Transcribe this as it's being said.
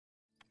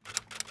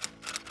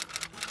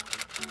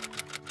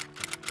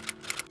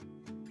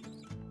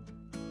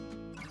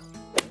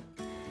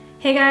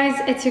Hey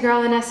guys, it's your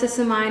girl Vanessa.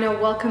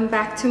 Welcome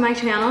back to my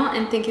channel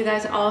and thank you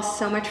guys all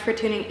so much for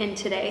tuning in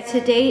today.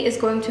 Today is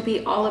going to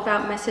be all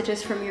about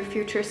messages from your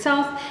future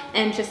self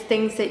and just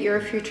things that your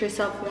future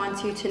self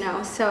wants you to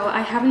know. So I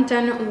haven't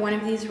done one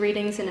of these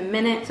readings in a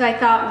minute, so I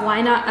thought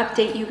why not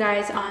update you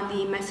guys on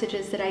the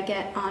messages that I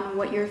get on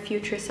what your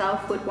future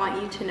self would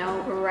want you to know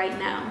right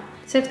now.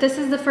 So if this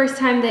is the first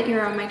time that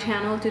you're on my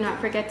channel, do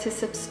not forget to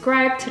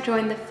subscribe to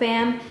join the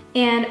fam.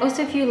 And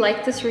also if you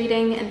liked this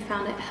reading and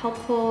found it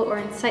helpful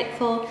or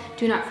insightful,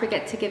 do not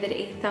forget to give it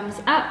a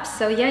thumbs up.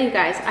 So yeah, you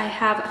guys, I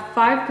have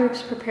 5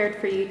 groups prepared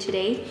for you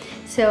today.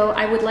 So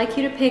I would like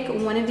you to pick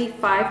one of the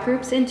 5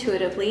 groups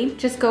intuitively.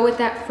 Just go with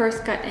that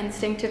first gut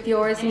instinct of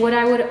yours. And what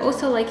I would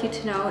also like you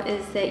to know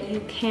is that you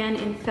can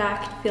in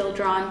fact feel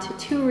drawn to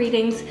 2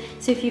 readings.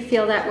 So if you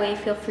feel that way,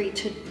 feel free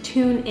to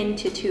tune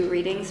into 2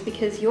 readings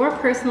because your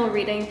personal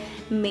reading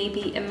may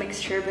be a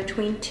mixture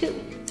between 2.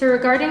 So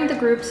regarding the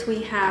groups,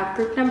 we have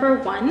group number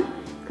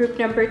 1, group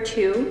number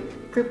 2,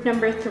 group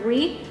number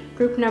 3,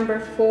 group number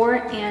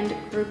 4, and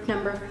group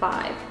number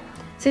 5.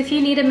 So if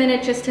you need a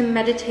minute just to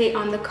meditate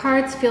on the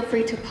cards, feel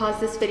free to pause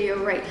this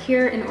video right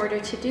here in order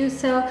to do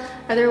so.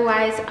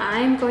 Otherwise,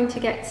 I'm going to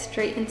get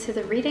straight into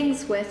the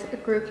readings with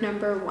group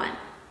number 1.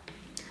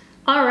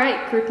 All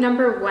right, group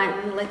number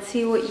 1, let's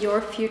see what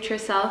your future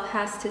self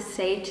has to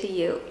say to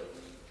you.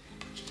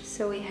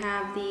 So we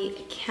have the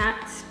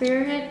cat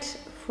spirit,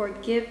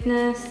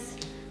 forgiveness,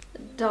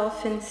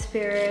 dolphin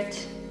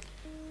spirit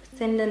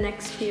within the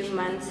next few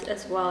months,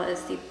 as well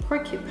as the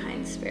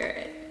porcupine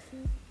spirit.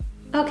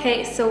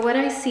 Okay, so what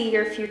I see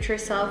your future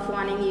self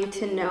wanting you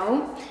to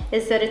know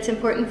is that it's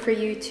important for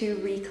you to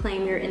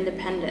reclaim your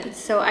independence.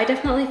 So I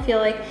definitely feel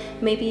like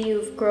maybe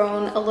you've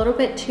grown a little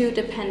bit too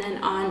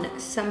dependent on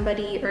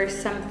somebody or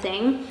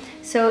something.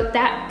 So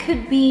that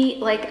could be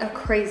like a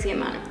crazy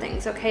amount of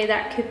things, okay?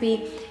 That could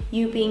be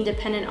you being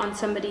dependent on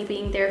somebody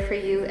being there for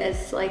you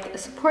as like a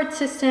support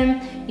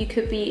system. You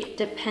could be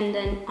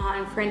dependent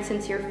on, for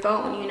instance, your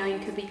phone. You know, you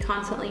could be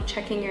constantly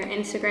checking your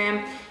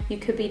Instagram. You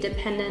could be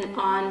dependent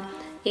on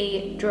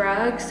a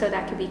drug, so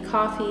that could be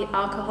coffee,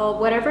 alcohol,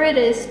 whatever it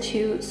is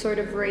to sort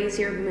of raise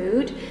your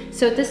mood.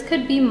 So this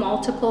could be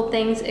multiple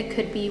things, it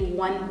could be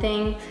one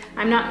thing.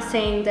 I'm not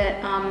saying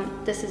that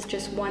this is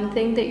just one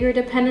thing that you're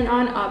dependent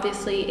on.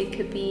 Obviously it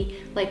could be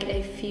like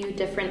a few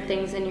different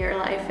things in your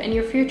life, and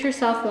your future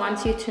self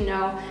wants you to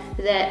know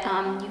that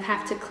you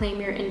have to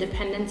claim your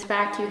independence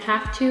back. You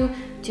have to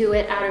do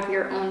it out of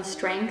your own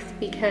strength,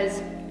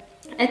 because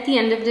at the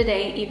end of the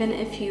day, even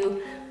if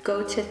you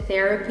go to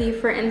therapy,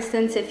 for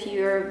instance, if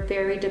you're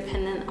very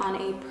dependent on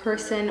a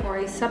person or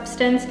a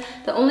substance,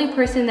 the only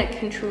person that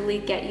can truly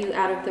get you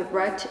out of the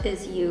rut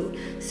is you.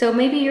 So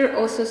maybe you're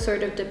also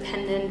sort of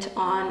dependent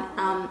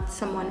on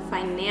someone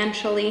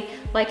financially.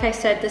 Like I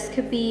said, this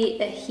could be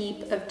a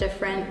heap of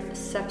different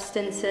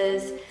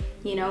substances,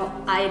 you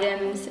know,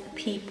 items,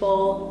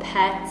 people,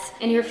 pets,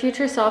 and your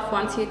future self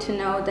wants you to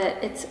know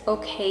that it's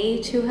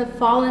okay to have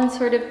fallen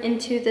sort of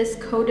into this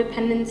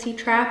codependency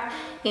trap,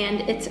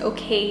 and it's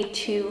okay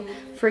to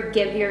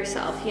forgive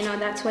yourself. You know,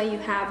 that's why you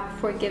have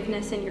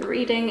forgiveness in your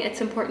reading.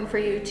 It's important for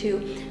you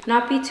to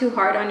not be too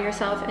hard on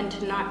yourself and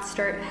to not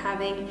start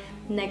having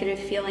negative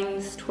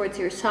feelings towards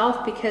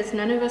yourself, because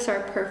none of us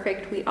are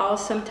perfect. We all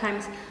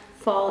sometimes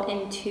fall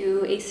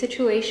into a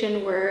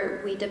situation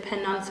where we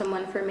depend on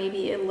someone for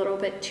maybe a little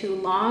bit too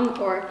long,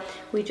 or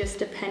we just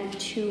depend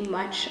too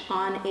much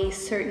on a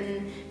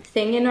certain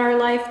thing in our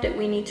life. That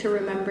we need to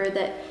remember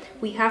that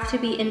we have to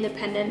be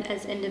independent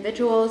as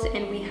individuals,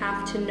 and we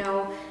have to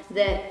know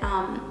that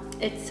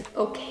it's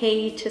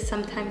okay to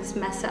sometimes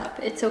mess up.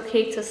 It's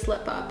okay to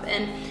slip up.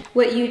 And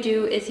what you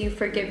do is you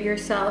forgive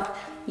yourself,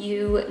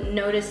 you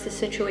notice the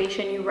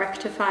situation, you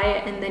rectify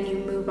it, and then you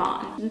move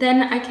on.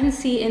 Then I can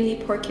see in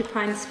the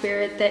porcupine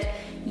spirit that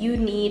you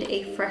need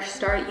a fresh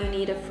start, you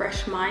need a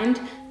fresh mind.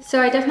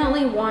 So I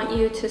definitely want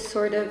you to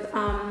sort of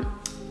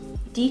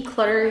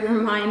declutter your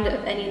mind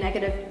of any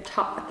negative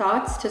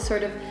thoughts, to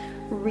sort of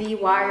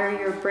rewire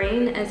your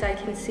brain, as I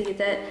can see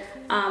that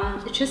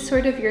it's just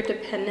sort of your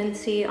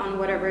dependency on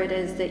whatever it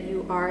is that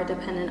you are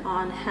dependent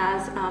on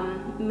has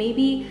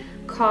maybe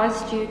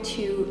caused you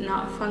to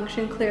not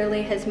function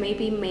clearly, has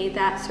maybe made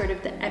that sort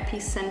of the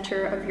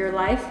epicenter of your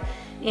life.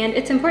 And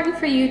it's important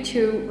for you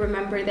to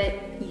remember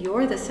that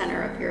you're the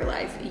center of your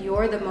life.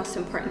 You're the most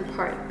important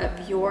part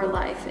of your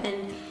life,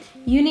 and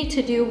you need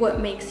to do what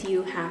makes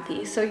you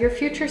happy. So your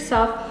future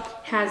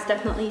self has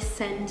definitely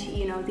sent,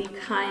 you know, the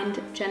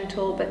kind,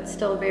 gentle, but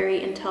still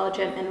very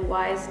intelligent and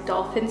wise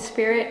dolphin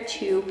spirit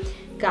to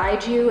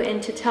guide you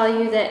and to tell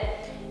you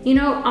that, you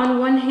know, on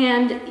one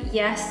hand,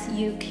 yes,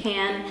 you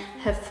can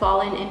have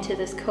fallen into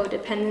this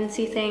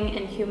codependency thing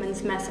and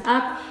humans mess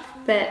up,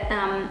 but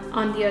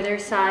on the other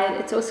side,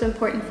 it's also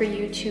important for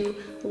you to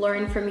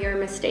learn from your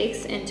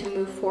mistakes and to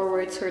move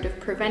forward, sort of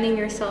preventing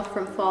yourself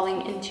from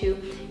falling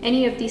into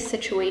any of these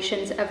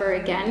situations ever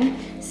again.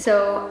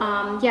 So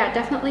yeah,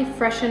 definitely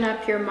freshen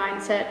up your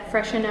mindset,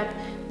 freshen up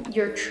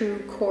your true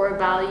core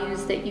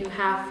values that you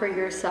have for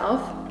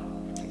yourself.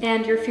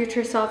 And your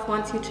future self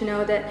wants you to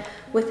know that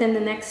within the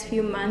next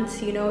few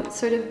months, you know, it's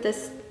sort of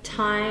this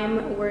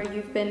time where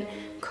you've been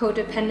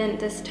codependent,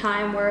 this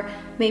time where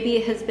maybe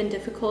it has been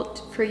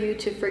difficult for you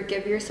to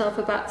forgive yourself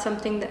about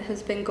something that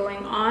has been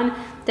going on,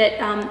 that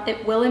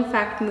it will in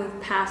fact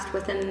move past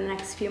within the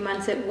next few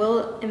months. It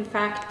will in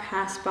fact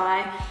pass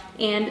by,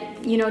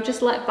 and you know,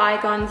 just let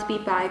bygones be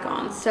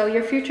bygones. So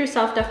your future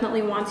self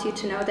definitely wants you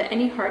to know that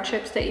any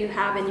hardships that you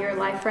have in your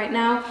life right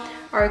now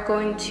are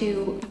going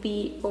to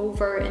be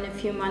over in a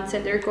few months,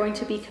 and they're going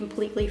to be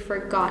completely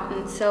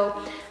forgotten. So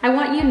I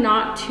want you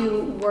not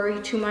to worry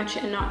too much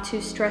and not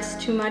to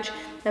stress too much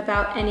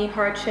about any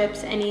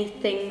hardships, any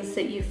things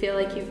that you feel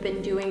like you've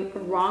been doing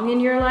wrong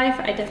in your life.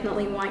 I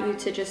definitely want you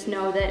to just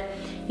know that,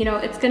 you know,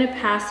 it's gonna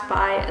pass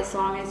by as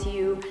long as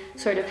you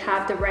sort of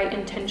have the right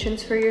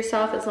intentions for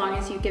yourself, as long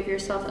as you give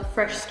yourself a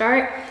fresh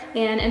start.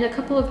 And in a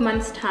couple of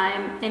months'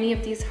 time, any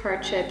of these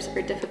hardships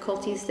or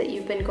difficulties that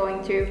you've been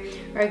going through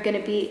are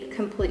gonna be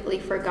completely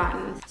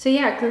forgotten. So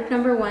yeah, group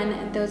number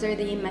one, those are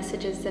the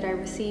messages that I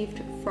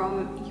received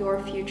from your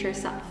future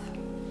self.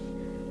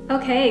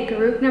 Okay,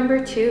 group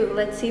number two,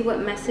 let's see what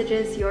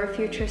messages your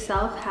future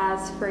self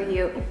has for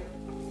you.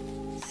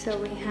 So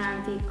we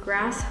have the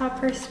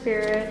grasshopper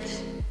spirit,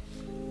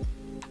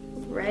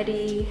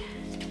 ready,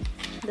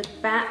 the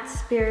bat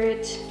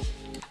spirit,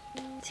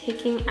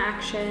 taking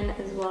action,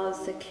 as well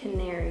as the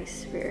canary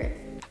spirit.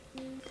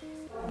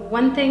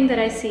 One thing that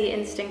I see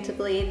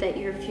instinctively that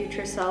your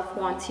future self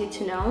wants you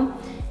to know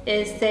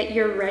is that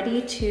you're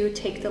ready to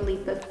take the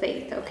leap of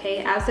faith,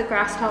 okay? As the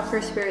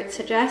grasshopper spirit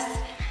suggests,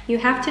 you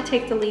have to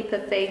take the leap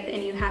of faith,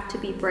 and you have to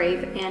be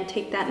brave and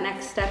take that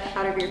next step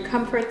out of your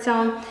comfort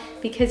zone,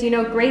 because you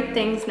know, great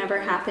things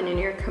never happen in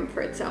your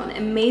comfort zone.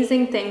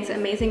 Amazing things,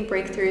 amazing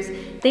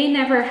breakthroughs, they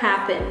never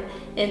happen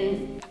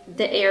in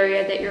the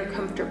area that you're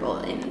comfortable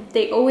in.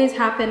 They always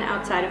happen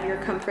outside of your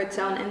comfort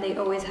zone, and they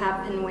always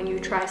happen when you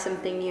try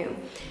something new.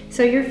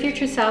 So your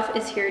future self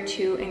is here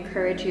to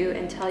encourage you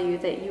and tell you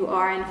that you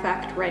are in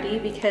fact ready,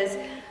 because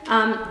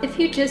if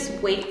you just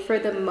wait for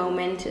the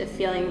moment of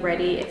feeling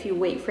ready, if you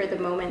wait for the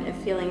moment of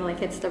feeling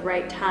like it's the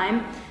right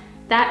time,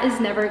 that is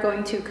never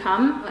going to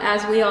come.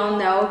 As we all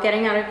know,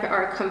 getting out of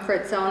our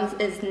comfort zones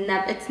is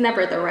it's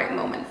never the right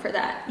moment for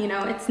that. You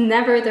know, it's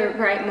never the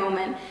right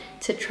moment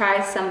to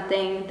try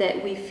something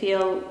that we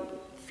feel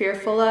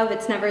fearful of.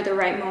 It's never the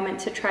right moment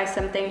to try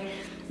something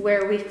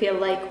where we feel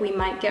like we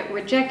might get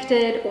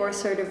rejected or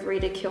sort of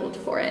ridiculed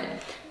for it.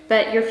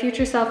 But your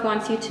future self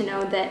wants you to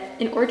know that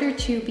in order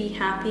to be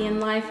happy in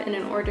life, and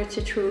in order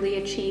to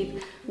truly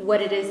achieve what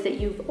it is that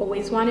you've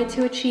always wanted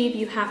to achieve,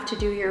 you have to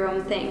do your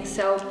own thing.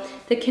 So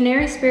the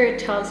canary spirit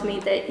tells me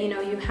that, you know,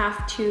 you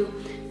have to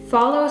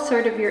follow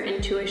sort of your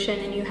intuition,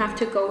 and you have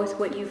to go with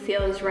what you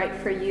feel is right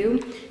for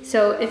you.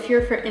 So if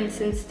you're, for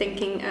instance,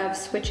 thinking of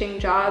switching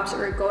jobs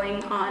or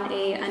going on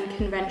a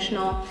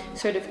unconventional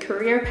sort of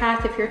career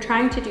path, if you're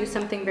trying to do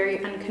something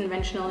very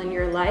unconventional in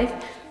your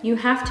life, you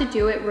have to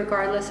do it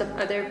regardless of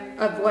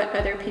what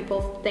other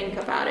people think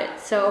about it.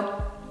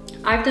 So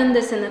I've done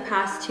this in the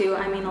past too.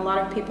 I mean, a lot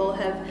of people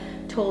have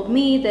told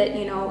me that,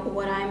 you know,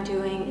 what I'm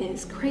doing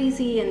is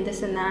crazy and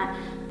this and that.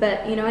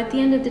 But, you know, at the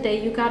end of the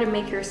day, you got to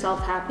make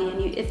yourself happy.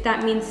 And if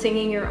that means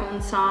singing your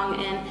own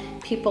song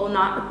and people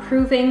not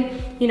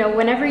approving, you know,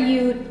 whenever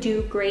you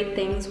do great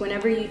things,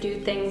 whenever you do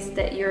things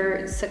that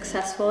you're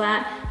successful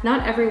at,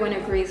 not everyone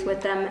agrees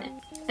with them.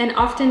 And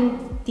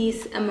often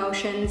these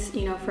emotions,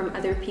 you know, from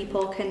other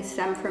people can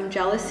stem from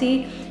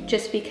jealousy,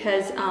 just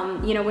because,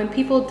 you know, when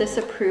people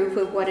disapprove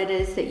of what it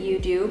is that you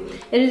do,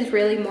 it is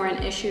really more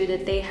an issue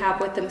that they have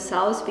with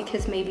themselves,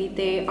 because maybe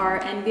they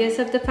are envious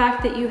of the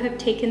fact that you have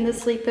taken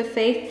this leap of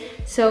faith.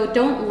 So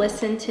don't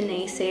listen to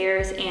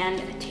naysayers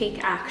and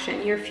take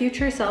action. Your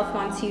future self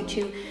wants you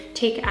to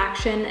take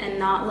action and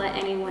not let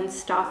anyone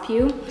stop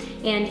you.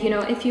 And, you know,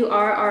 if you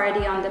are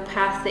already on the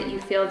path that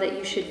you feel that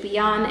you should be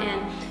on,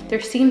 and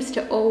there seems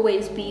to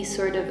always be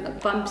sort of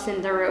bumps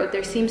in the road,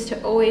 there seems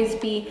to always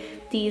be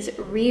these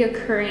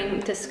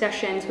reoccurring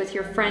discussions with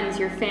your friends,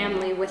 your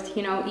family, with,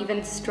 you know,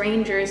 even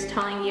strangers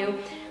telling you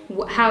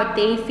how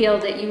they feel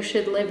that you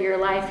should live your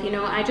life, you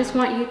know, I just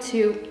want you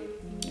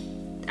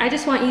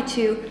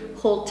to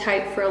hold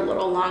tight for a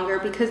little longer,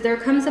 because there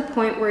comes a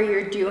point where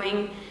you're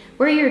doing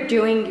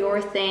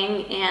your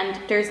thing, and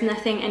there's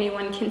nothing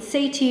anyone can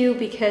say to you,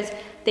 because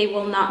they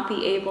will not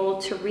be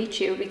able to reach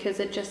you,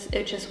 because it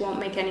just won't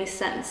make any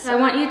sense. So I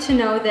want you to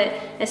know that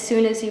as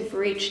soon as you've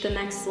reached the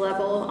next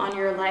level on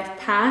your life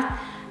path,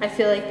 I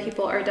feel like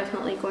people are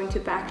definitely going to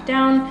back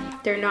down.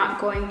 They're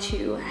not going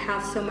to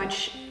have so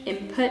much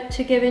input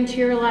to give into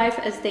your life,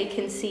 as they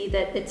can see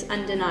that it's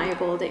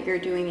undeniable that you're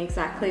doing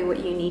exactly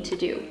what you need to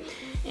do.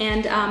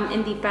 And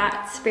in the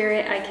bat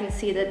spirit, I can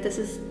see that this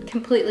is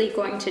completely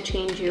going to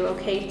change you,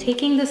 okay?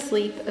 Taking this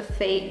leap of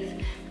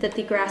faith that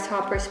the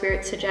grasshopper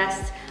spirit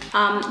suggests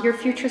Your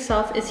future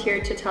self is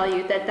here to tell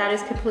you that that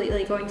is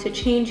completely going to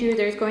change you.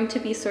 There's going to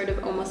be sort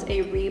of almost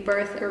a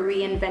rebirth, a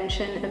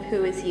reinvention of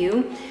who is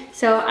you.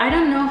 So I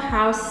don't know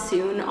how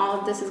soon all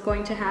of this is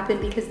going to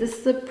happen, because this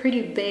is a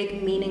pretty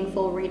big,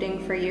 meaningful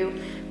reading for you.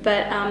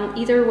 But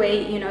either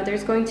way, you know,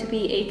 there's going to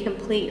be a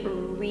complete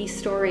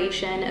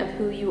restoration of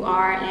who you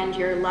are and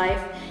your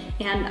life.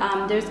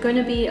 And there's going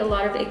to be a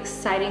lot of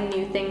exciting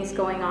new things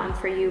going on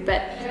for you.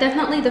 But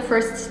definitely the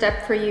first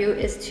step for you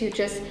is to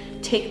just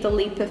take the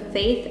leap of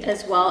faith,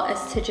 as well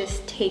as to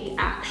just take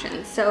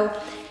action. So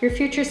your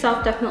future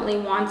self definitely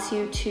wants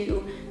you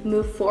to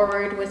move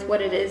forward with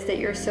what it is that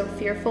you're so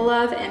fearful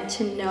of, and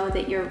to know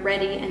that you're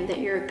ready and that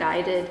you're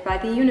guided by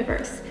the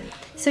universe.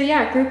 So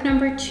yeah, group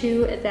number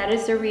 2, that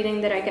is the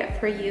reading that I get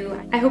for you.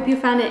 I hope you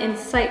found it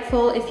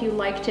insightful. If you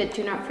liked it,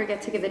 do not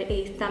forget to give it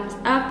a thumbs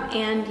up.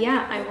 And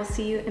yeah, I will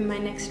see you in my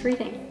next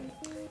reading.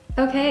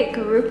 Okay,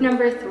 group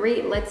number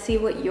 3, let's see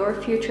what your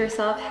future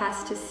self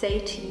has to say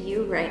to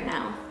you right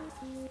now.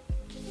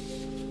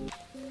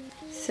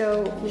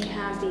 So we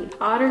have the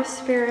Otter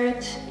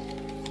Spirit,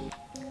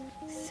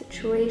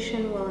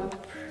 situation will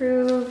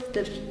improve,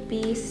 the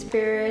Bee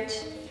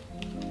Spirit,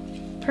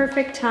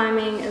 perfect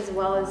timing, as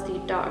well as the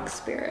Dog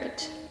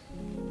Spirit.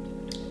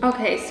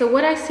 Okay, so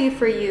what I see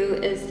for you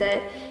is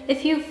that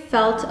if you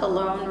felt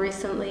alone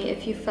recently,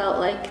 if you felt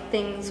like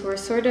things were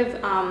sort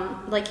of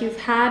like you've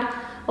had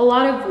a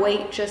lot of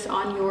weight just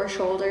on your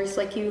shoulders,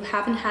 like you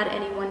haven't had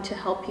anyone to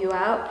help you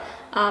out,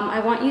 I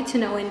want you to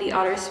know in the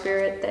Otter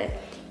Spirit that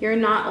you're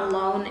not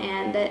alone,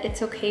 and that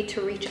it's okay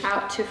to reach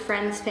out to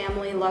friends,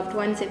 family, loved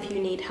ones if you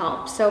need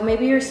help. So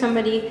maybe you're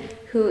somebody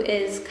who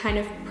is kind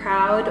of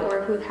proud,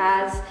 or who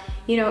has,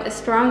 you know, a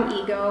strong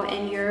ego,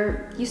 and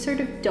you sort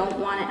of don't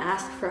want to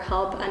ask for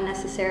help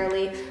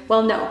unnecessarily.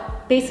 Well, no,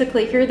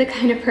 basically you're the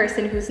kind of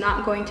person who's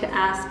not going to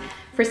ask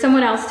for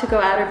someone else to go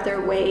out of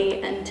their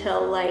way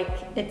until like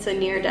it's a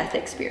near-death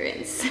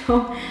experience.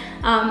 So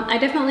I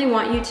definitely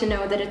want you to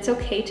know that it's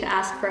okay to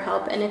ask for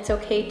help, and it's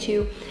okay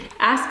to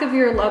ask of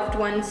your loved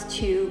ones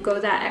to go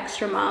that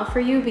extra mile for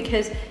you,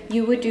 because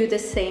you would do the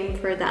same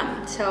for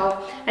them.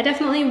 So I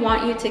definitely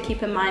want you to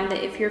keep in mind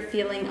that if you're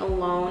feeling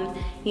alone,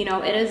 you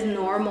know, it is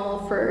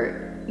normal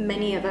for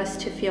many of us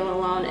to feel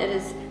alone. It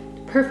is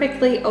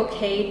perfectly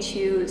okay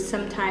to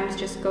sometimes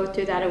just go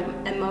through that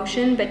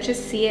emotion, but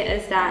just see it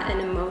as that,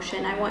 an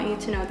emotion. I want you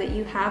to know that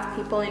you have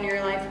people in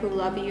your life who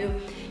love you.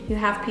 You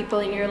have people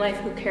in your life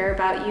who care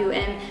about you,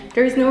 and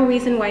there's no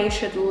reason why you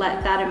should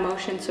let that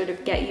emotion sort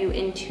of get you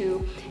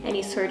into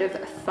any sort of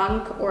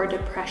funk or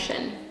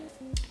depression.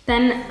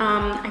 Then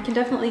I can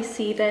definitely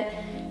see that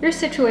your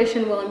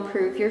situation will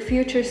improve. Your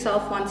future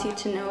self wants you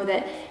to know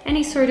that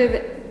any sort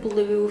of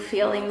blue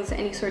feelings,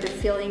 any sort of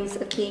feelings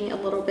of being a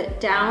little bit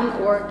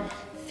down, or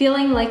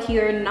feeling like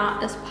you're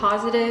not as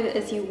positive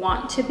as you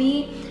want to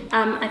be,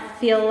 I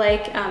feel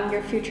like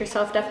your future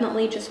self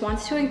definitely just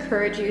wants to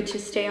encourage you to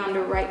stay on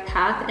the right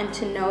path, and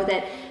to know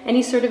that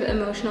any sort of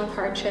emotional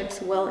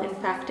hardships will in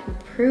fact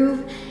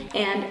improve,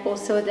 and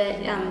also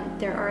that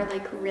there are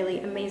like really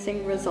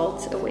amazing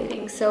results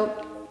awaiting.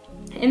 So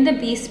in the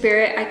Bee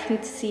Spirit, I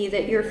can see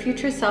that your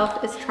future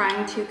self is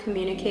trying to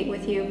communicate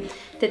with you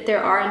that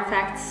there are in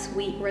fact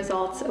sweet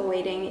results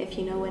awaiting, if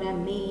you know what I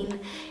mean,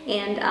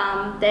 and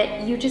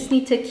that you just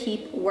need to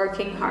keep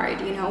working hard.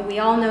 You know, we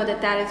all know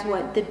that that is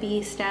what the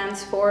Bee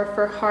stands for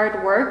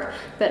hard work,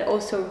 but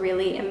also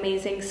really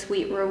amazing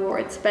sweet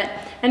rewards. But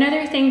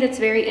another thing that's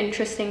very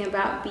interesting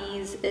about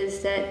bees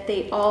is that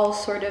they all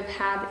sort of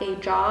have a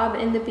job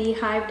in the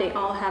beehive. They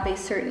all have a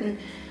certain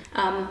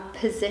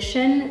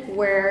position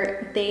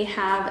where they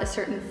have a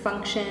certain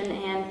function,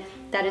 and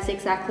that is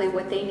exactly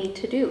what they need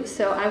to do.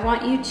 So I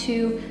want you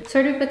to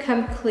sort of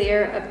become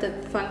clear of the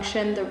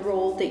function, the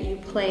role that you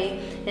play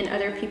in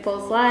other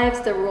people's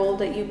lives, the role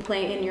that you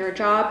play in your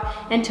job,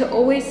 and to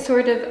always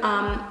sort of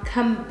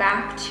come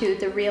back to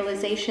the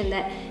realization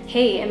that,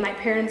 hey, in my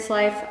parents'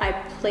 life, I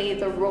play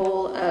the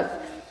role of,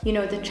 you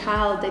know, the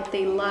child that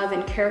they love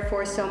and care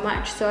for so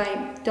much, so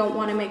I don't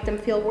want to make them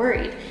feel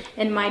worried.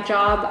 In my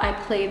job, I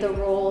play the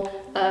role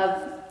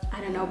of, I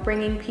don't know,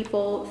 bringing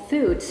people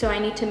food, so I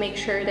need to make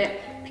sure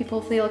that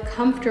people feel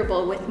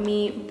comfortable with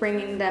me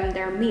bringing them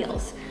their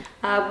meals.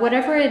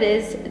 Whatever it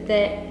is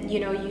that, you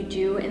know, you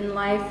do in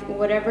life,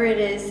 whatever it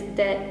is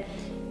that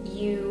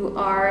you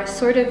are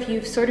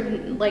you've sort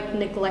of like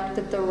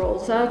neglected the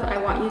roles of, I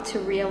want you to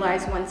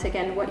realize once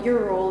again what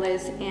your role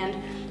is, and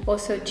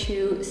also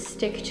to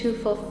stick to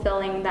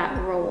fulfilling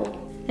that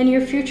role. And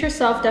your future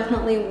self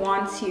definitely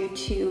wants you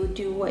to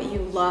do what you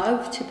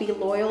love, to be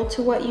loyal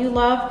to what you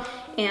love,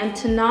 and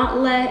to not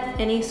let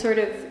any sort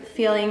of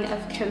feeling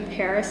of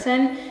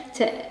comparison,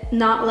 to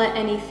not let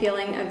any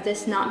feeling of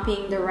this not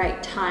being the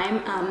right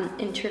time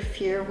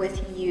interfere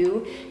with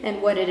you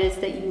and what it is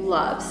that you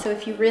love. So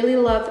if you really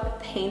love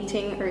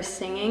painting or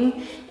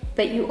singing,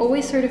 but you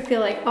always sort of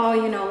feel like, oh,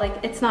 you know, like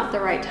it's not the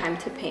right time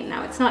to paint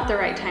now, it's not the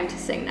right time to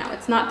sing now,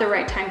 it's not the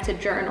right time to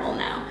journal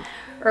now,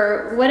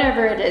 or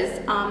whatever it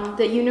is,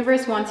 the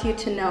universe wants you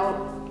to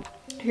know,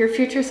 your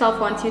future self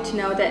wants you to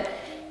know that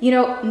you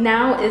know,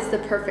 now is the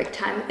perfect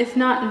time. If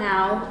not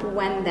now,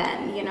 when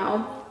then, you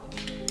know?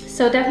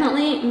 So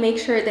definitely make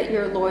sure that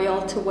you're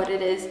loyal to what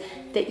it is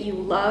that you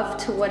love,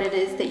 to what it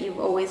is that you've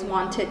always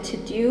wanted to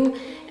do,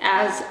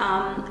 as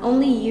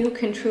only you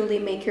can truly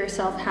make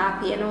yourself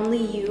happy, and only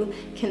you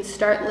can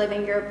start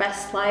living your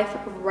best life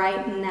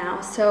right now.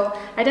 So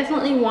I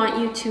definitely want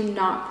you to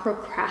not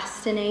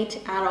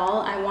procrastinate at all.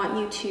 I want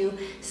you to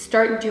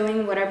start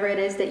doing whatever it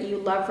is that you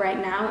love right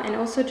now, and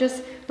also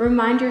just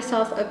remind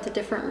yourself of the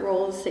different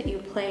roles that you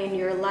play in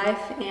your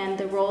life and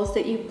the roles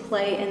that you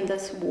play in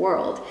this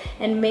world,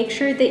 and make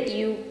sure that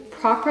you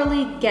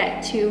properly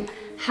get to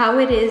how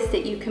it is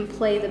that you can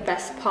play the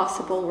best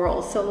possible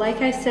role. So like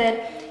I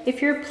said,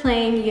 if you're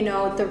playing, you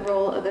know, the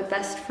role of a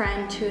best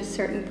friend to a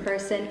certain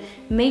person,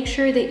 make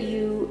sure that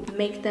you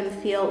make them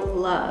feel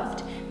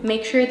loved.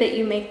 Make sure that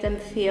you make them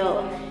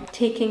feel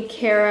taken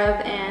care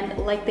of and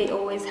like they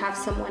always have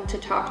someone to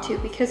talk to,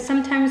 because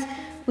sometimes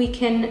we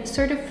can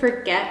sort of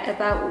forget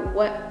about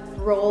what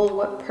role,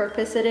 what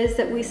purpose it is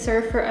that we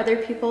serve for other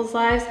people's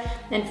lives,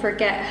 and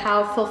forget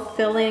how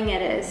fulfilling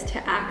it is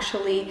to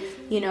actually,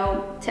 you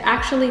know, to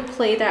actually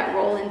play that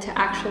role and to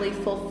actually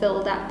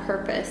fulfill that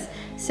purpose.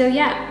 So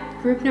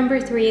yeah, group number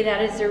 3,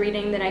 that is the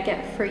reading that I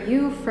get for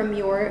you from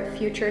your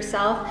future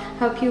self.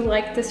 Hope you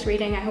liked this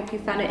reading. I hope you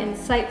found it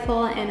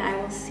insightful, and I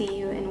will see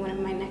you in one of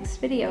my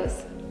next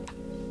videos.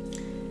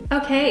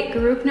 Okay,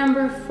 group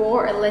number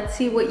 4, let's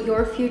see what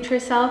your future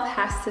self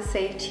has to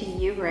say to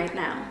you right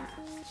now.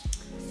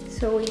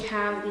 So we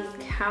have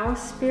the cow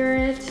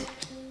spirit,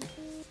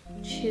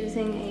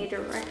 choosing a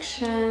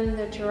direction,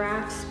 the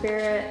giraffe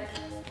spirit,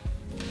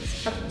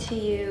 it's up to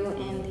you,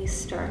 and the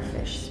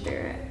starfish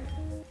spirit.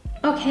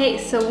 Okay,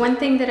 so one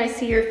thing that I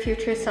see your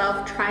future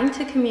self trying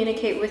to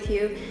communicate with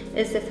you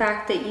is the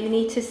fact that you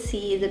need to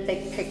see the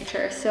big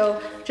picture.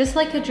 So just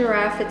like a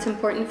giraffe, it's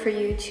important for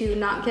you to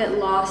not get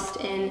lost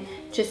in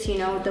just, you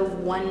know, the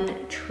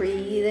one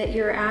tree that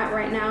you're at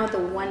right now, the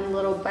one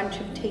little bunch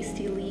of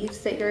tasty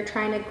leaves that you're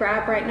trying to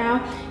grab right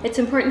now. It's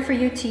important for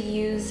you to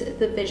use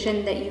the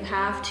vision that you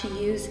have, to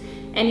use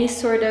any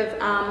sort of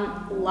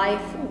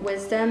life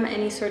wisdom,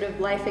 any sort of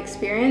life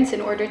experience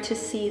in order to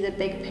see the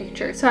big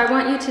picture. So I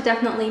want you to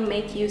definitely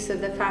make use of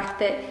the fact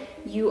that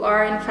you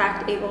are in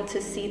fact able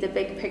to see the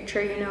big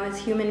picture. You know, as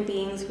human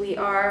beings, we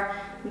are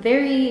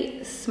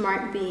very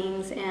smart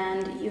beings,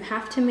 and you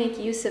have to make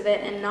use of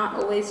it and not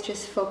always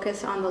just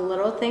focus on the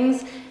little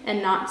things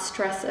and not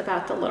stress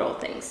about the little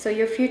things. So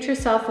your future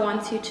self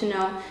wants you to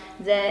know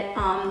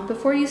that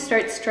before you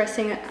start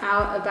stressing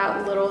out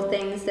about little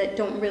things that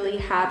don't really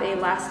have a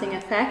lasting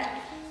effect,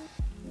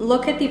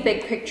 look at the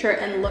big picture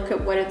and look at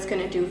what it's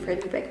going to do for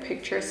the big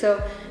picture.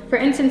 So for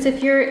instance,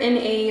 if you're in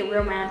a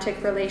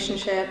romantic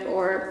relationship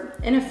or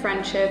in a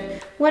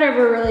friendship,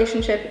 whatever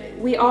relationship,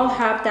 we all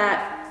have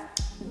that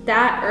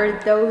or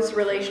those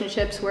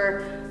relationships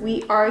where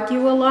we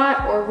argue a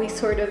lot, or we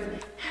sort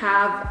of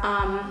have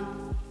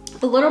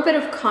a little bit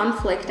of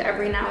conflict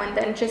every now and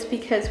then, just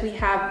because we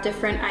have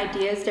different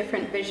ideas,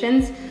 different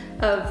visions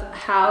of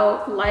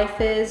how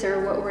life is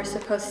or what we're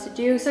supposed to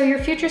do. So your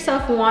future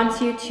self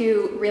wants you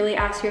to really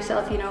ask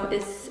yourself, you know,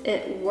 is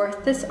it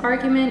worth this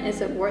argument?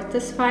 Is it worth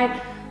this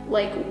fight?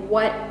 Like,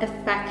 what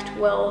effect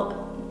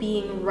will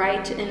being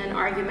right in an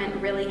argument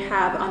really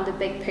have on the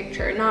big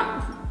picture?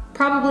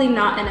 Probably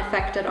not an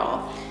effect at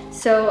all.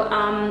 So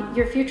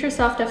your future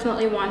self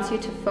definitely wants you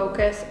to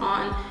focus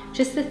on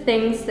just the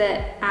things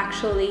that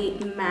actually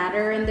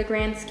matter in the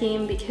grand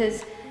scheme,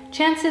 because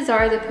chances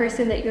are the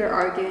person that you're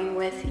arguing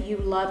with, you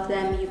love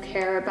them, you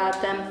care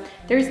about them.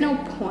 There's no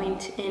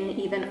point in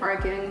even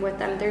arguing with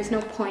them. There's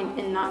no point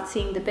in not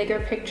seeing the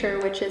bigger picture,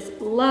 which is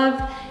love,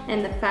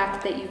 and the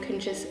fact that you can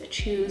just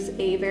choose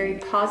a very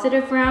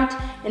positive route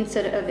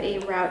instead of a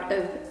route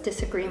of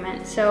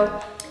disagreement.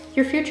 So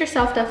your future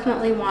self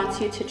definitely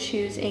wants you to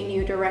choose a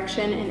new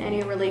direction in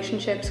any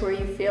relationships where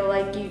you feel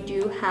like you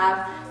do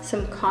have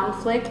some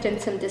conflict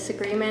and some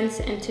disagreements,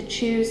 and to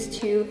choose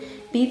to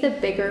be the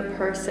bigger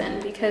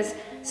person, because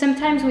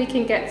sometimes we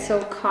can get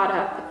so caught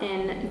up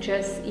in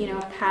just, you know,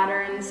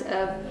 patterns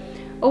of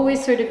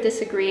always sort of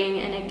disagreeing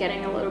and it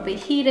getting a little bit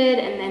heated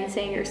and then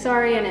saying you're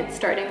sorry and it's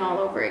starting all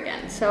over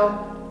again.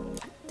 So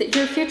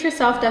your future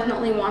self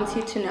definitely wants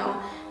you to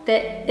know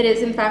that it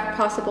is in fact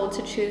possible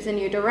to choose a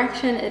new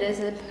direction. It is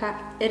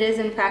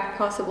in fact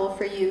possible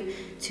for you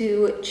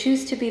to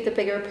choose to be the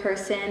bigger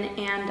person,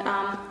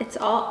 and it's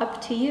all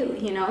up to you,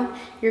 you know.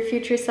 Your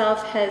future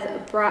self has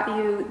brought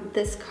you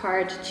this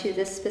card to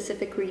this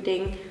specific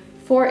reading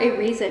for a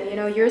reason. You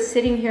know, you're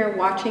sitting here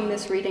watching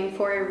this reading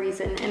for a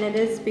reason, and it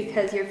is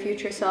because your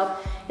future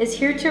self is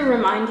here to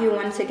remind you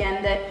once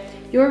again that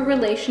your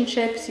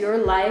relationships, your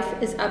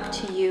life is up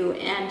to you,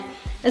 and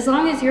As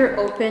long as you're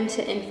open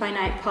to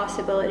infinite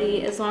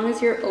possibility, as long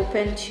as you're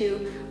open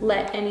to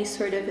let any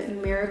sort of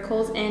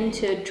miracles in,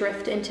 to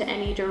drift into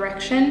any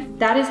direction,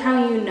 that is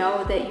how you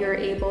know that you're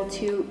able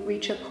to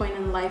reach a point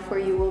in life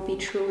where you will be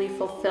truly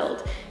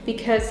fulfilled.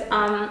 Because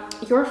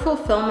your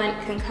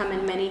fulfillment can come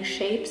in many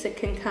shapes, it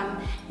can come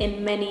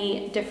in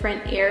many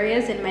different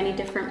areas, in many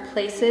different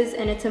places,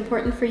 and it's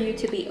important for you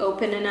to be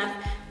open enough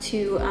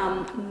to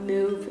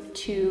move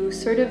to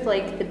sort of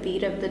like the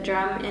beat of the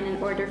drum, and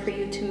in order for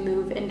you to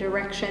move in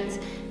directions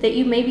that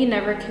you maybe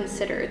never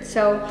considered.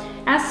 So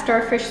as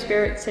Starfish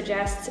Spirit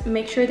suggests,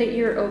 make sure that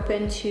you're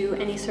open to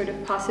any sort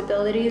of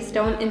possibilities.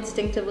 Don't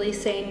instinctively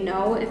say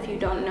no if you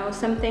don't know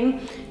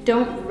something.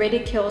 Don't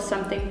ridicule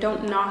something,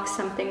 don't knock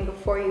something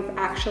before you've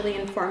actually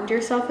informed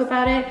yourself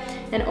about it.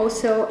 And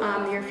also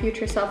your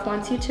future self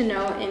wants you to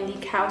know in the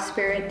Cow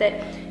Spirit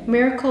that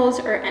miracles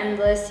are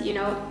endless, you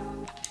know,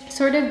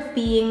 sort of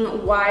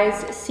being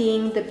wise,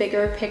 seeing the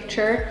bigger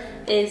picture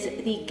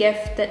is the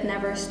gift that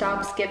never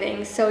stops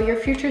giving. So your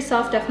future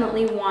self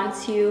definitely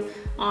wants you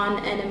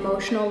on an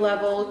emotional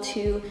level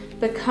to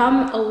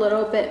become a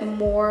little bit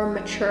more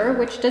mature,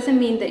 which doesn't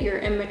mean that you're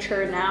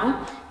immature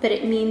now, but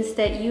it means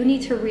that you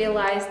need to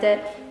realize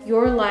that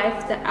your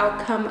life, the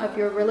outcome of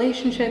your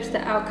relationships,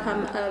 the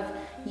outcome of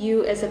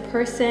you as a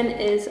person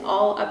is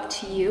all up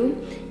to you,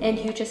 and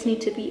you just need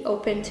to be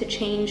open to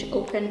change,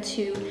 open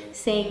to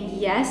saying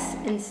yes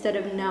instead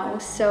of no.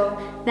 So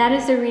that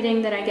is the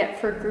reading that I get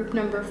for group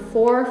number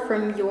 4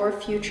 from your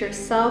future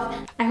self.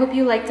 I hope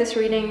you liked this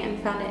reading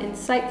and found it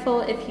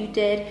insightful. If you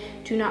did,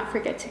 do not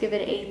forget to give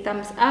it a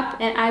thumbs up,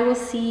 and I will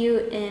see you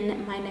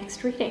in my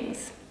next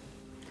readings.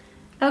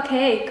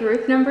 Okay,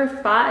 group number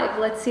 5.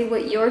 Let's see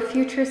what your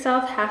future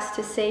self has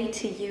to say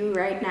to you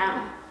right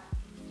now.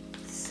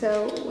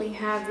 So we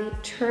have the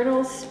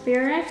Turtle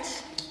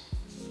Spirit,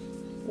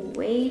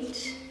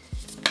 Wait,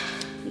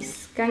 the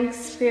Skunk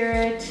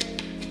Spirit,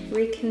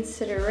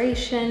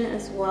 Reconsideration,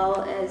 as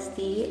well as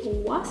the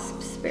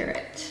Wasp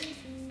Spirit.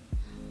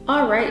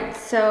 All right,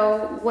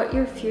 so what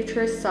your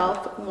future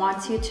self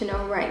wants you to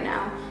know right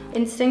now.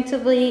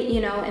 Instinctively,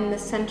 you know, in the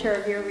center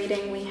of your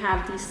reading, we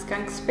have the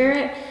Skunk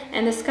Spirit,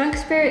 and the Skunk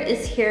Spirit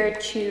is here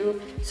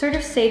to sort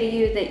of say to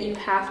you that you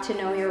have to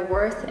know your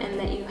worth, and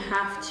that you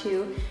have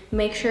to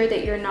make sure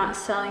that you're not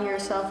selling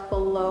yourself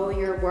below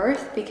your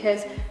worth,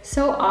 because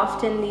so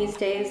often these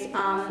days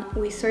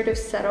we sort of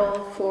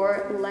settle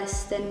for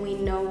less than we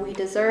know we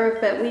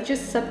deserve, but we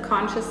just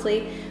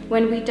subconsciously,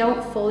 when we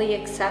don't fully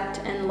accept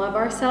and love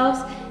ourselves,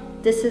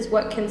 this is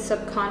what can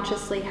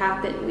subconsciously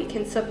happen. We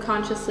can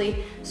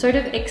subconsciously sort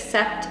of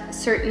accept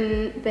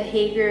certain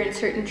behavior and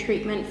certain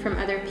treatment from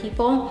other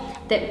people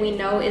that we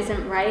know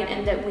isn't right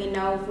and that we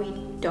know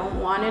we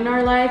don't want in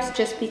our lives,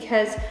 just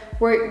because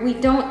we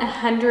don't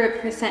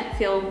 100%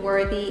 feel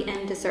worthy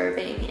and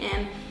deserving.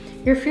 And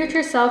your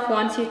future self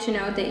wants you to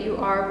know that you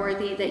are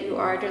worthy, that you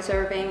are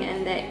deserving,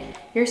 and that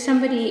you're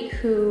somebody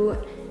who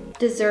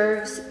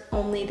deserves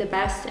only the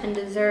best and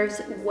deserves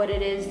what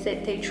it is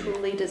that they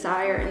truly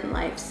desire in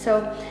life.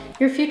 So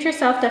your future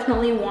self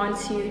definitely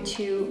wants you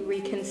to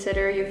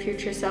reconsider. Your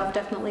future self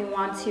definitely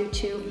wants you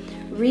to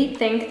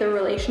rethink the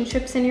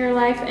relationships in your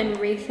life and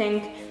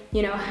rethink,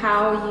 you know,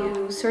 how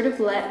you sort of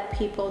let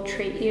people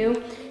treat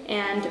you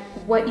and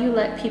what you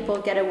let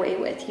people get away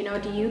with. You know,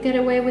 do you get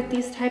away with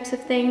these types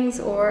of things,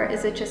 or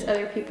is it just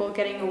other people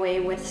getting away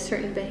with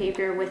certain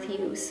behavior with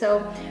you?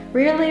 So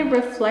really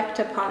reflect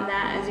upon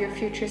that as your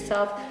future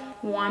self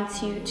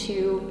wants you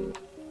to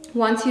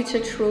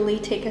truly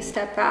take a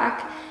step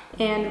back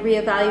and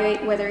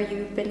reevaluate whether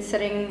you've been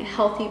setting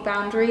healthy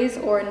boundaries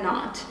or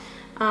not.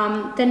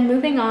 Then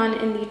moving on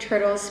in the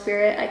Turtle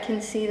Spirit, I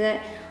can see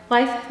that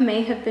life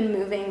may have been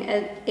moving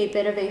at a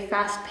bit of a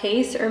fast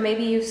pace, or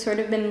maybe you've sort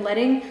of been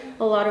letting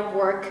a lot of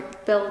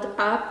work build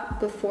up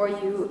before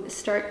you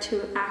start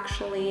to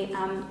actually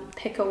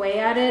pick away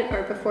at it,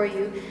 or before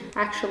you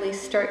actually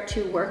start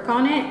to work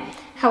on it.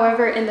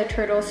 However, in the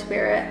Turtle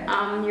Spirit,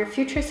 your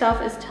future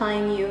self is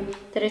telling you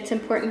that it's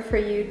important for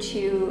you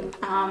to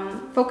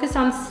focus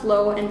on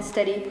slow and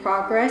steady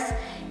progress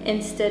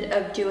instead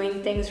of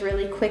doing things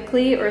really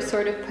quickly or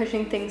sort of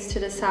pushing things to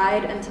the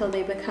side until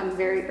they become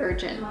very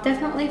urgent.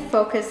 Definitely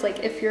focus, like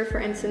if you're, for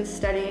instance,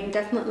 studying,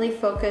 definitely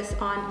focus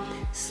on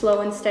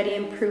slow and steady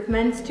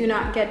improvements. Do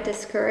not get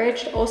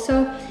discouraged.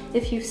 Also,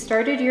 if you've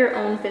started your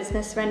own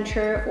business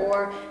venture,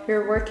 or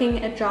you're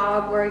working a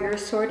job where you're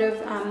sort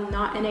of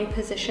not in a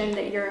position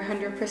that you're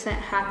 100%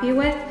 happy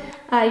with,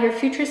 your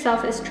future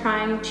self is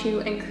trying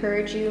to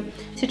encourage you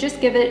to just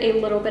give it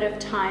a little bit of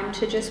time,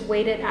 to just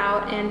wait it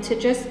out, and to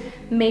just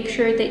make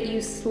sure that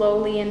you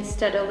slowly and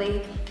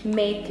steadily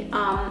make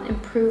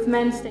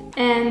improvements,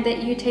 and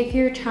that you take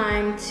your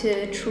time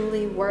to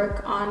truly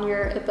work on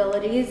your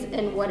abilities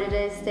and what it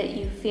is that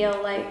you feel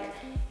like,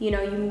 you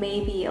know, you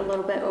may be a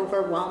little bit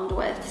overwhelmed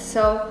with.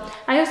 So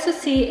I also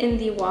see in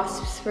the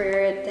Wasp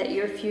Spirit that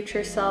your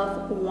future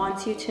self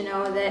wants you to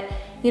know that,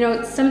 you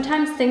know,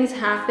 sometimes things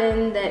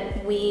happen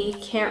that we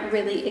can't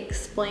really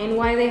explain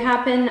why they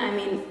happen. I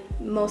mean,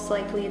 most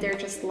likely they're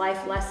just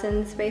life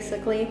lessons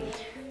basically,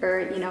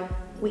 or, you know,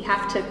 we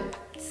have to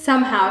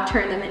somehow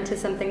turn them into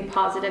something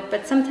positive.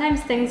 But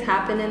sometimes things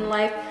happen in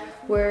life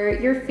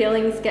where your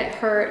feelings get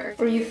hurt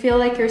or you feel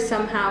like you're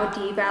somehow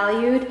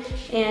devalued,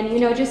 and you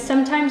know, just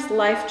sometimes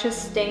life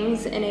just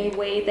stings in a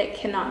way that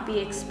cannot be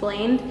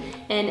explained,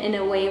 and in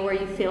a way where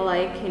you feel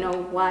like, you know,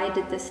 why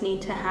did this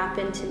need to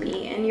happen to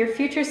me? And your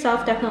future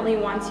self definitely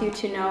wants you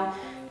to know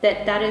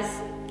that that is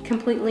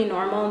completely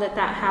normal, that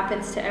that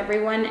happens to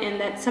everyone,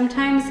 and that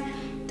sometimes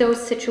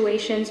those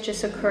situations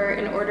just occur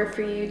in order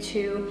for you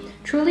to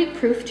truly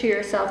prove to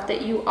yourself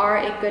that you are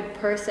a good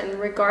person,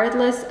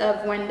 regardless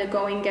of when the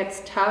going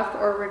gets tough,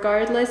 or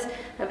regardless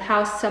of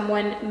how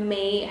someone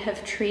may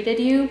have treated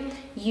you.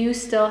 You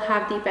still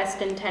have the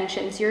best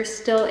intentions. You're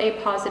still a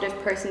positive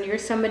person. You're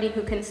somebody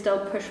who can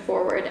still push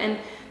forward. And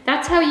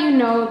that's how you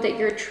know that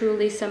you're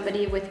truly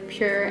somebody with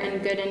pure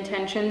and good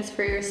intentions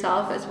for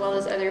yourself as well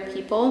as other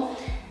people.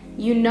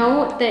 You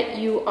know that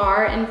you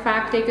are in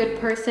fact a good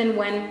person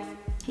when,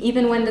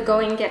 even when the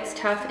going gets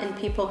tough and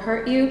people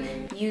hurt you,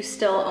 you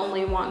still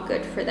only want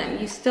good for them.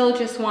 You still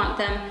just want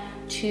them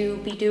to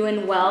be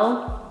doing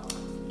well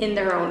in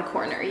their own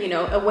corner, you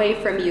know,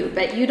 away from you.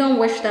 But you don't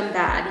wish them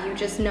bad. You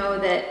just know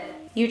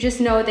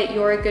that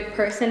you're a good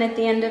person at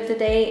the end of the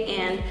day,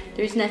 and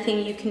there's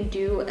nothing you can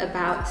do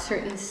about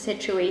certain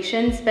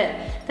situations. But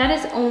that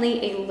is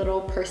only a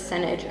little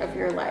percentage of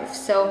your life.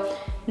 So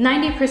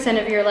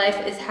 90% of your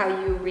life is how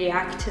you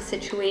react to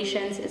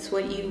situations. It's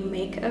what you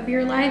make of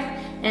your life.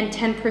 And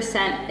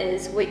 10%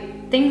 is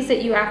things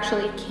that you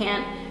actually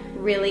can't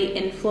really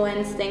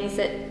influence, things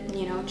that,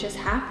 you know, just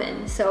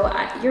happen. So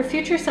your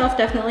future self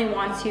definitely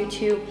wants you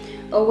to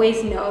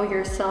always know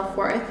your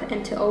self-worth,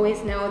 and to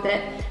always know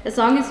that as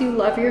long as you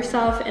love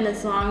yourself and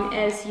as long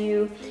as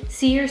you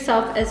see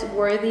yourself as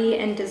worthy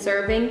and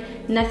deserving,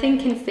 nothing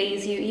can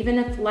faze you. Even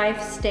if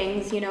life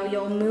stings, you know,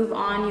 you'll move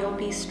on, you'll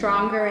be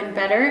stronger and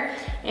better.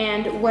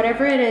 And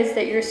whatever it is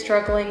that you're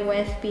struggling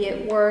with, be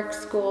it work,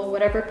 school,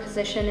 whatever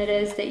position it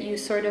is that you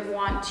sort of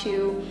want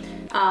to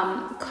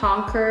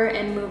conquer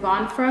and move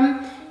on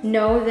from,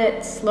 know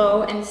that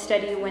slow and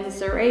steady wins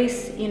the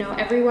race. You know,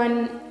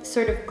 everyone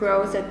sort of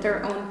grows at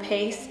their own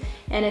pace,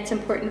 and it's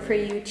important for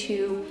you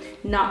to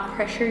not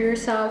pressure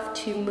yourself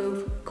to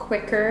move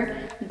quicker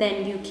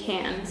than you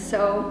can.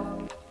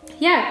 So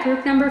yeah,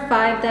 group number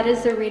 5, that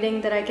is the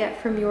reading that I get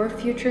from your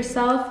future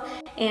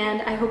self.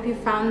 And I hope you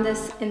found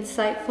this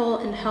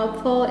insightful and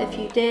helpful. If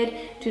you did,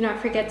 do not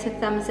forget to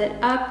thumbs it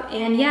up.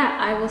 And yeah,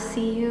 I will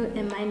see you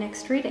in my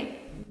next reading.